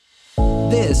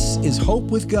This is Hope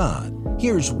with God.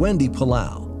 Here's Wendy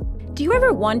Palau. Do you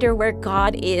ever wonder where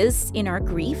God is in our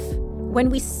grief? When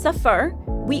we suffer,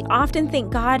 we often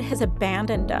think God has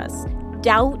abandoned us.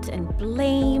 Doubt and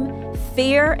blame,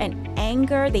 fear and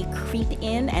anger, they creep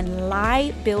in, and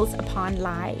lie builds upon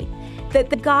lie. That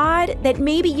the God that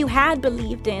maybe you had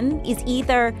believed in is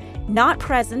either not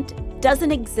present,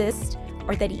 doesn't exist,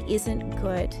 or that he isn't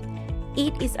good.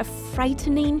 It is a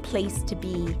frightening place to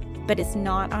be, but it's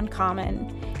not uncommon.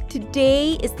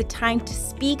 Today is the time to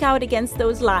speak out against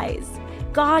those lies.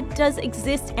 God does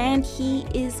exist and he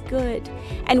is good.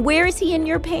 And where is he in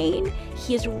your pain?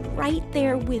 He is right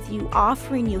there with you,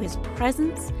 offering you his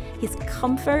presence, his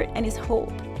comfort, and his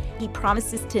hope. He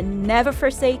promises to never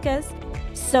forsake us.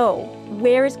 So,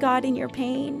 where is God in your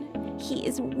pain? He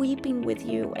is weeping with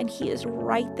you and he is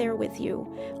right there with you.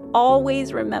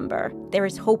 Always remember, there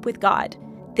is hope with God.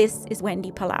 This is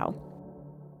Wendy Palau.